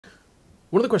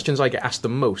One of the questions I get asked the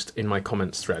most in my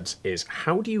comments threads is,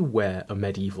 how do you wear a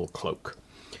medieval cloak?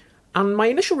 And my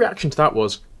initial reaction to that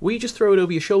was, well, you just throw it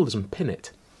over your shoulders and pin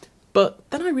it. But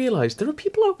then I realised there are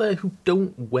people out there who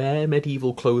don't wear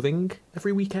medieval clothing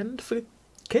every weekend for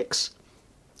kicks.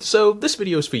 So this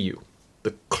video is for you,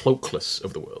 the cloakless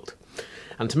of the world.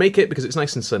 And to make it, because it's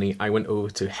nice and sunny, I went over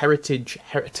to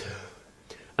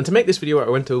And to make this video, I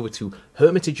went over to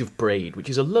Hermitage of Braid, which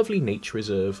is a lovely nature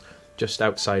reserve just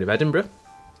outside of Edinburgh,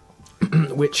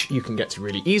 which you can get to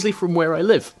really easily from where I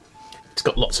live. It's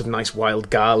got lots of nice wild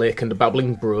garlic and a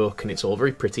babbling brook, and it's all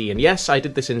very pretty. And yes, I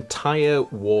did this entire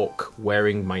walk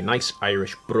wearing my nice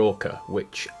Irish brocha,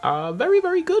 which are very,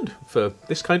 very good for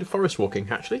this kind of forest walking,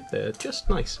 actually. They're just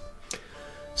nice.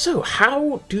 So,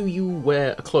 how do you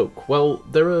wear a cloak? Well,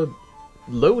 there are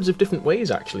loads of different ways,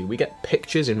 actually. We get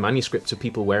pictures in manuscripts of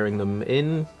people wearing them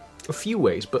in a few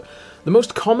ways, but the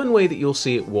most common way that you'll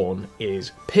see it worn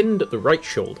is pinned at the right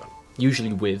shoulder,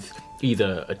 usually with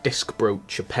either a disc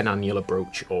brooch, a penannular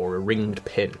brooch, or a ringed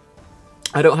pin.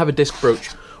 I don't have a disc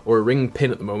brooch or a ringed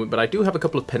pin at the moment, but I do have a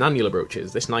couple of penannular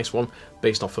brooches. This nice one,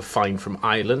 based off of Fine from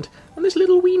Ireland, and this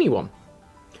little weenie one.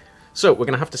 So we're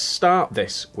going to have to start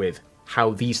this with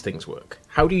how these things work.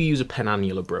 How do you use a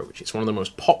penannular brooch? It's one of the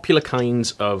most popular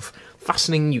kinds of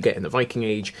fastening you get in the Viking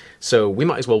Age, so we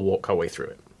might as well walk our way through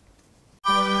it.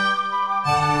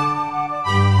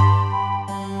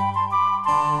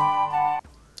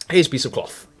 Here's a piece of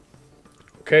cloth.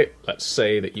 Okay, let's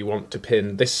say that you want to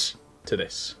pin this to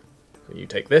this. So you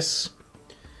take this,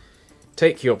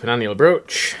 take your penannular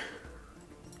brooch,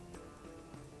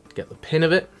 get the pin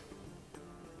of it,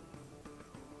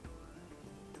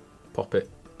 pop it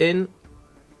in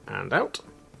and out.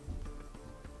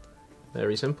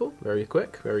 Very simple, very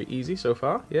quick, very easy so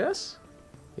far. Yes?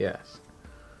 Yes.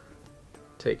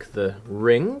 Take the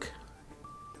ring,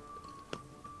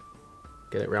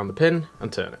 get it round the pin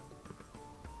and turn it.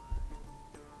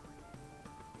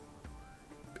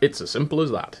 It's as simple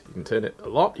as that. You can turn it a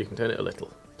lot, you can turn it a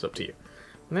little. It's up to you.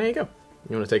 And there you go.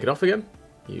 You want to take it off again?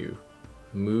 You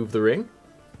move the ring,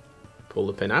 pull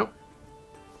the pin out,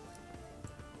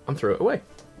 and throw it away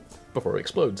before it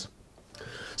explodes.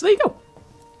 So there you go.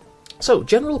 So,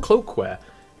 general cloak wear.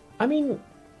 I mean,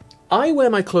 I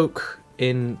wear my cloak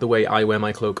in the way I wear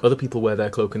my cloak. Other people wear their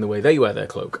cloak in the way they wear their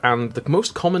cloak. And the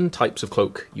most common types of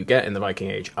cloak you get in the Viking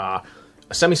Age are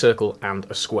a semicircle and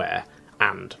a square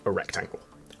and a rectangle.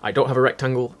 I don't have a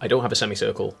rectangle, I don't have a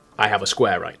semicircle, I have a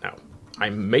square right now.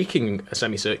 I'm making a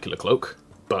semicircular cloak,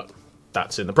 but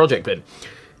that's in the project bin.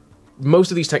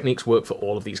 Most of these techniques work for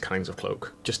all of these kinds of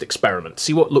cloak. Just experiment.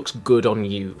 See what looks good on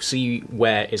you. See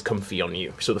where is comfy on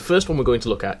you. So the first one we're going to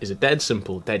look at is a dead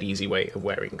simple, dead easy way of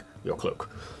wearing your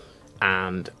cloak.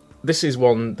 And this is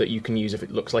one that you can use if it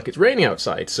looks like it's raining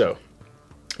outside. So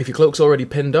if your cloak's already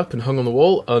pinned up and hung on the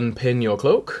wall, unpin your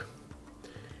cloak.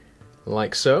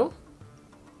 Like so.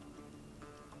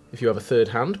 If you have a third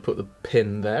hand, put the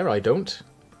pin there. I don't.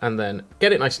 And then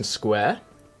get it nice and square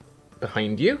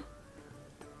behind you.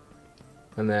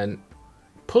 And then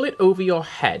pull it over your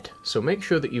head. So make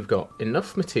sure that you've got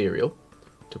enough material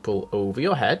to pull over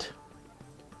your head.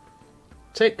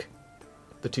 Take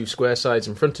the two square sides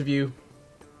in front of you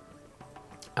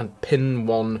and pin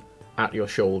one at your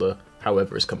shoulder,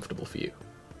 however is comfortable for you.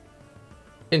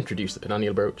 Introduce the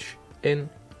penannular brooch in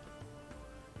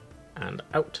and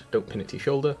out. Don't pin it to your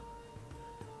shoulder.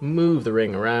 Move the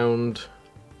ring around.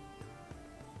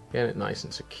 Get it nice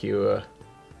and secure.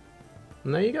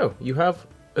 And there you go, you have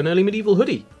an early medieval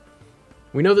hoodie.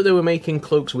 We know that they were making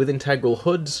cloaks with integral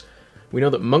hoods. We know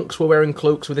that monks were wearing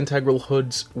cloaks with integral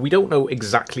hoods. We don't know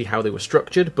exactly how they were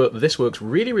structured, but this works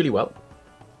really, really well.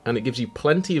 And it gives you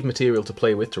plenty of material to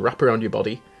play with to wrap around your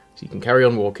body, so you can carry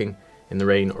on walking in the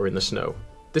rain or in the snow.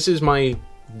 This is my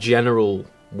general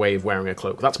way of wearing a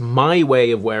cloak. That's my way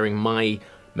of wearing my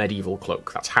medieval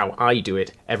cloak. That's how I do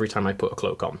it every time I put a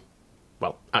cloak on.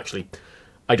 Well, actually,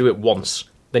 I do it once.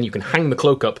 Then you can hang the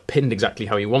cloak up, pinned exactly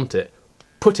how you want it,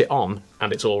 put it on,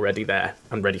 and it's already there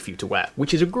and ready for you to wear,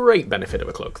 which is a great benefit of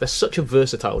a cloak. They're such a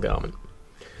versatile garment.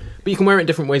 But you can wear it in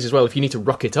different ways as well. If you need to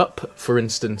rock it up, for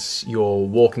instance, you're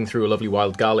walking through a lovely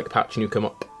wild garlic patch and you come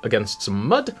up against some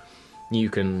mud, you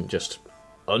can just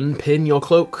unpin your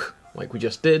cloak, like we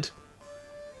just did,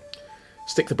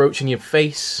 stick the brooch in your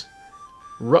face,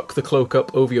 rock the cloak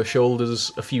up over your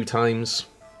shoulders a few times,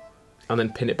 and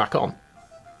then pin it back on.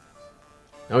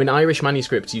 Now, in Irish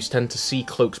manuscripts, you tend to see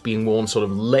cloaks being worn sort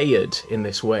of layered in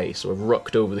this way, sort of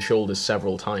rucked over the shoulders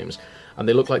several times, and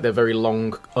they look like they're very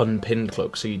long, unpinned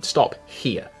cloaks, so you'd stop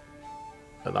here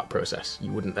at that process.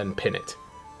 You wouldn't then pin it,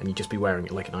 and you'd just be wearing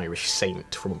it like an Irish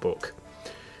saint from a book.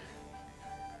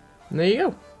 And there you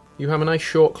go. You have a nice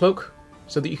short cloak,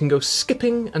 so that you can go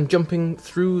skipping and jumping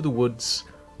through the woods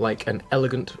like an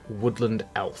elegant woodland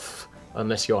elf.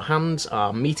 Unless your hands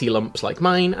are meaty lumps like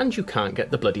mine, and you can't get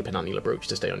the bloody penannular brooch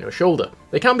to stay on your shoulder.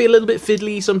 They can be a little bit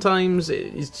fiddly sometimes,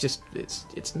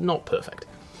 it's not perfect.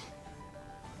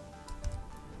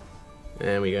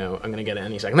 There we go, I'm gonna get it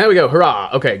any second. There we go, hurrah!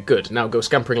 Okay, good. Now go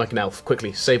scampering like an elf.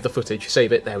 Quickly, save the footage,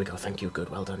 save it. There we go, thank you, good,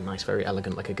 well done. Nice, very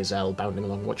elegant, like a gazelle bounding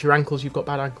along. Watch your ankles, you've got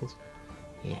bad ankles.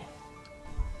 Yeah.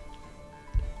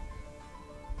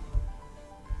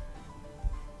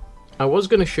 I was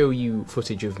going to show you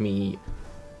footage of me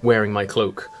wearing my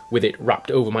cloak with it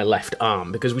wrapped over my left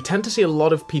arm, because we tend to see a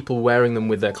lot of people wearing them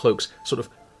with their cloaks sort of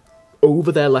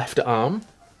over their left arm,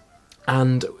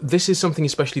 and this is something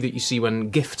especially that you see when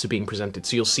gifts are being presented.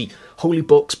 So you'll see holy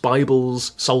books,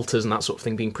 Bibles, psalters and that sort of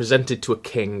thing being presented to a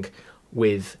king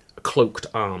with a cloaked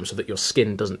arm so that your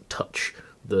skin doesn't touch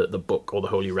the book or the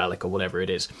holy relic or whatever it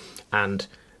is. And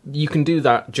you can do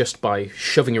that just by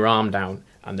shoving your arm down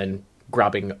and then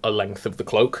grabbing a length of the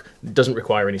cloak. It doesn't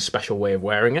require any special way of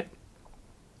wearing it.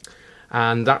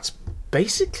 And that's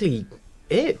basically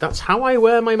it. That's how I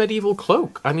wear my medieval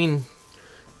cloak. I mean,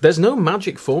 there's no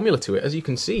magic formula to it. As you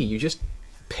can see, you just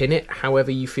pin it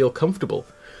however you feel comfortable.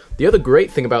 The other great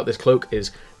thing about this cloak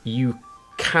is you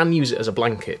can use it as a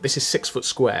blanket. This is 6 foot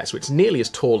square, so it's nearly as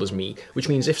tall as me, which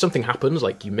means if something happens,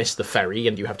 like you miss the ferry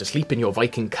and you have to sleep in your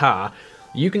Viking car,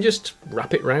 you can just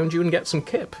wrap it round you and get some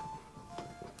kip.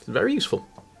 It's very useful.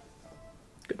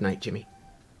 Good night, Jimmy.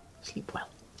 Sleep well.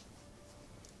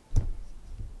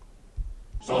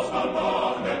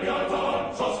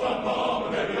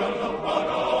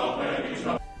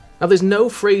 Now, there's no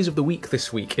phrase of the week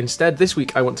this week. Instead, this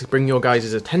week I want to bring your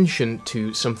guys' attention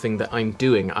to something that I'm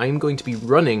doing. I'm going to be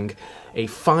running a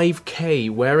 5K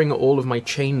wearing all of my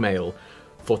chainmail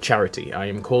for charity. I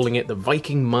am calling it the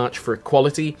Viking March for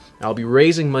Equality. I'll be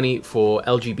raising money for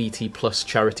LGBT plus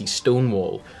charity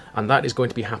Stonewall, and that is going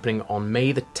to be happening on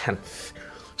May the 10th.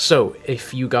 So,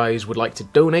 if you guys would like to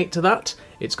donate to that,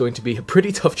 it's going to be a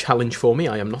pretty tough challenge for me.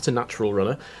 I am not a natural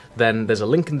runner. Then there's a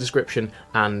link in the description,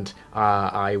 and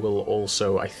I will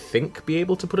also, I think, be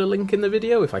able to put a link in the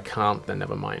video. If I can't, then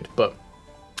never mind. But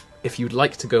if you'd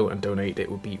like to go and donate, it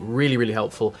would be really, really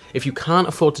helpful. If you can't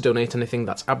afford to donate anything,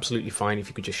 that's absolutely fine. If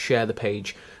you could just share the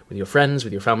page with your friends,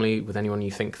 with your family, with anyone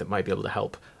you think that might be able to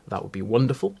help, that would be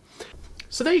wonderful.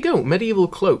 So there you go, medieval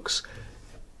cloaks.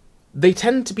 They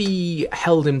tend to be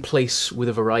held in place with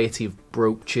a variety of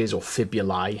brooches or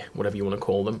fibulae, whatever you want to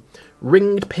call them.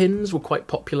 Ringed pins were quite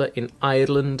popular in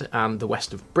Ireland and the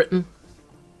west of Britain.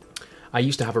 I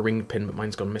used to have a ringed pin, but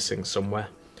mine's gone missing somewhere.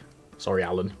 Sorry,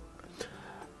 Alan.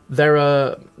 There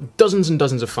are dozens and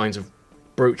dozens of kinds of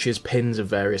brooches, pins of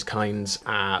various kinds.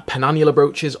 Penannular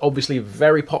brooches, obviously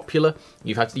very popular.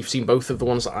 You've seen both of the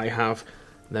ones that I have.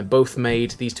 They're both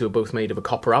made, these two are both made of a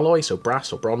copper alloy, so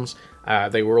brass or bronze.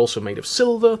 They were also made of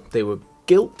silver, they were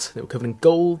gilt, they were covered in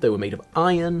gold, they were made of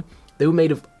iron, they were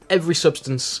made of every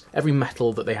substance, every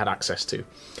metal that they had access to.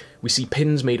 We see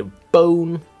pins made of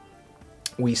bone,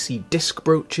 we see disc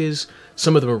brooches,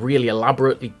 some of them are really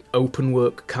elaborately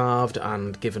openwork carved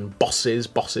and given bosses,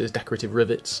 decorative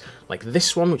rivets, like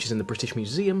this one, which is in the British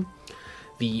Museum.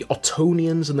 The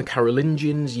Ottonians and the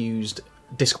Carolingians used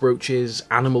disc brooches,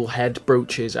 animal head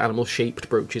brooches, animal-shaped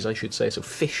brooches, I should say, so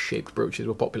fish-shaped brooches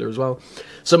were popular as well.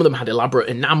 Some of them had elaborate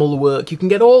enamel work. You can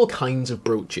get all kinds of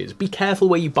brooches. Be careful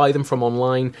where you buy them from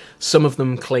online. Some of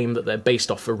them claim that they're based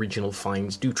off original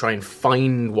finds. Do try and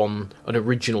find an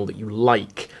original that you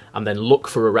like, and then look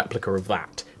for a replica of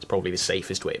that. It's probably the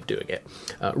safest way of doing it.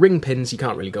 Ring pins, you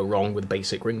can't really go wrong with a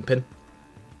basic ring pin.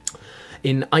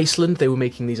 In Iceland, they were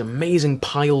making these amazing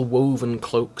pile-woven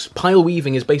cloaks. Pile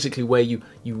weaving is basically where you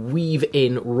weave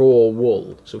in raw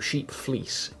wool, so sheep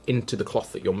fleece, into the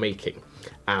cloth that you're making.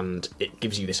 And it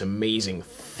gives you this amazing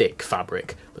thick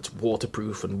fabric that's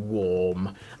waterproof and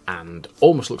warm and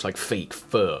almost looks like fake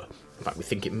fur. In fact, we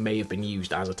think it may have been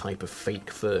used as a type of fake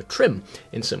fur trim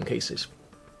in some cases.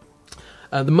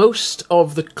 The most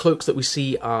of the cloaks that we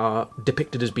see are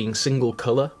depicted as being single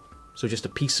colour, so just a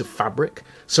piece of fabric.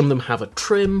 Some of them have a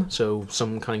trim, so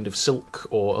some kind of silk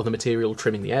or other material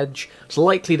trimming the edge. It's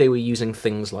likely they were using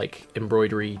things like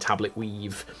embroidery, tablet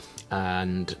weave,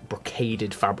 and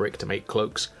brocaded fabric to make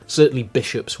cloaks. Certainly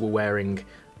bishops were wearing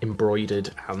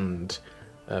embroidered and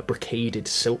brocaded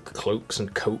silk cloaks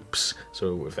and copes,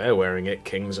 so if they're wearing it,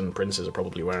 kings and princes are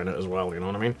probably wearing it as well, you know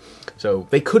what I mean? So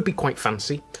they could be quite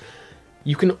fancy.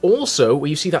 You can also, where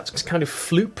you see that kind of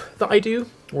floop that I do,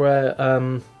 where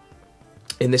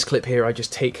in this clip here, I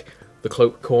just take the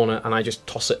cloak corner and I just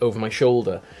toss it over my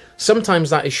shoulder. Sometimes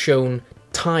that is shown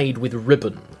tied with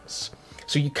ribbons.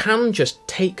 So you can just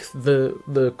take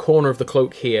the corner of the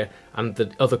cloak here and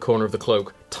the other corner of the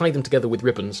cloak, tie them together with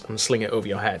ribbons and sling it over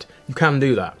your head. You can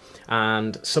do that.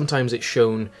 And sometimes it's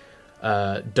shown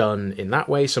done in that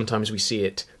way. Sometimes we see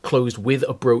it closed with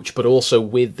a brooch, but also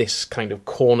with this kind of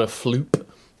corner floop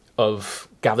of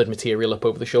gathered material up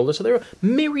over the shoulder. So there are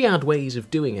myriad ways of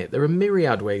doing it. There are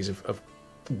myriad ways of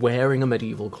wearing a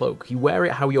medieval cloak. You wear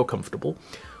it how you're comfortable.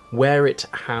 Wear it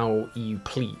how you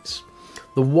please.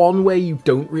 The one way you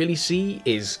don't really see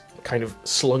is kind of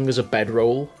slung as a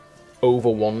bedroll over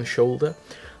one shoulder.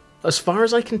 As far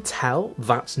as I can tell,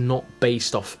 that's not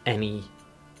based off any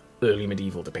early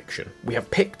medieval depiction. We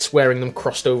have Picts wearing them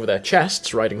crossed over their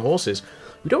chests, riding horses.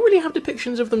 We don't really have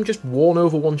depictions of them just worn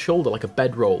over one shoulder like a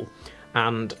bedroll.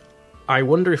 And I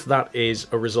wonder if that is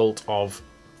a result of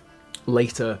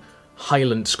later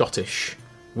Highland Scottish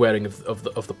wearing of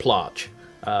the plage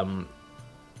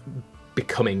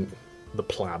becoming the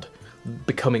plaid,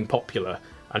 becoming popular,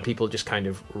 and people just kind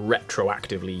of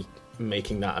retroactively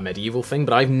making that a medieval thing.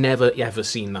 But I've never ever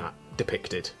seen that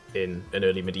depicted in an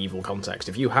early medieval context.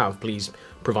 If you have, please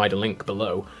provide a link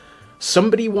below.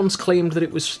 Somebody once claimed that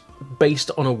it was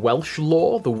based on a Welsh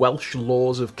law, the Welsh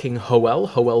laws of King Howel,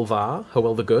 Howel Var,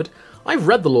 Howel the Good. I've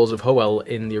read the laws of Howel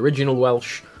in the original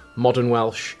Welsh, modern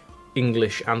Welsh,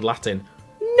 English and Latin.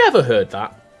 Never heard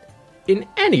that in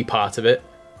any part of it.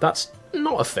 That's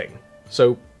not a thing.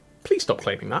 So please stop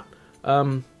claiming that.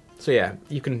 So yeah,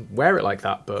 you can wear it like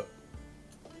that, but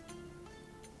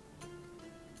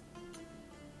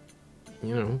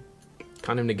you know,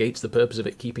 kind of negates the purpose of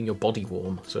it keeping your body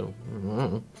warm. So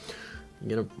you're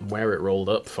gonna wear it rolled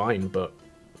up, fine, but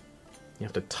you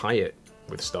have to tie it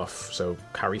with stuff. So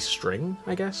carry string,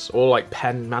 I guess, or like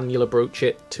penannular brooch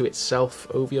it to itself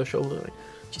over your shoulder.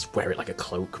 Just wear it like a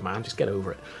cloak, man. Just get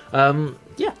over it.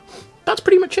 Yeah. That's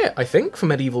pretty much it, I think, for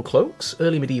medieval cloaks,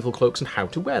 early medieval cloaks, and how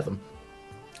to wear them.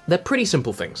 They're pretty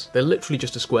simple things. They're literally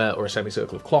just a square or a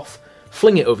semicircle of cloth.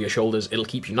 Fling it over your shoulders, it'll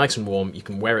keep you nice and warm, you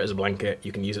can wear it as a blanket,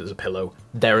 you can use it as a pillow.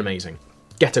 They're amazing.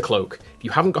 Get a cloak. If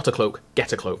you haven't got a cloak,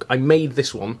 get a cloak. I made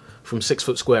this one from 6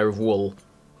 foot square of wool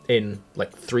in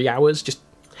like 3 hours, just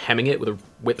hemming it with a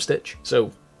whip stitch.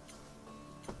 So,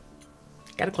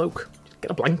 get a cloak. Get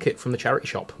a blanket from the charity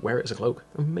shop, wear it as a cloak.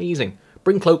 Amazing.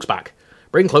 Bring cloaks back.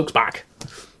 Bring cloaks back.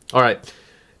 Alright.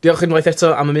 Diolch unwaith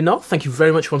eto am ymuno. Thank you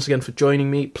very much once again for joining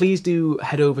me. Please do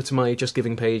head over to my Just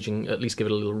Giving page and at least give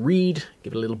it a little read,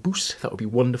 give it a little boost. That would be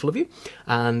wonderful of you.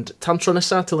 And tan tro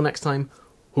nesa, till the next time,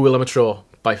 hwyl am y tro.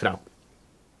 Bye for now.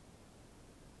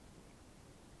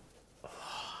 Oh,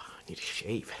 I need a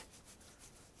shave.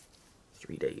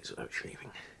 3 days without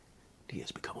shaving. He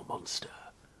has become a monster.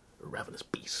 A ravenous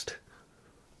beast.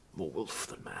 More wolf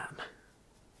than man.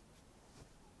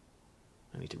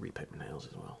 I need to repaint my nails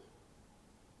as well.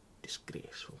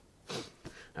 Disgraceful.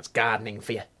 That's gardening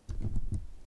for you.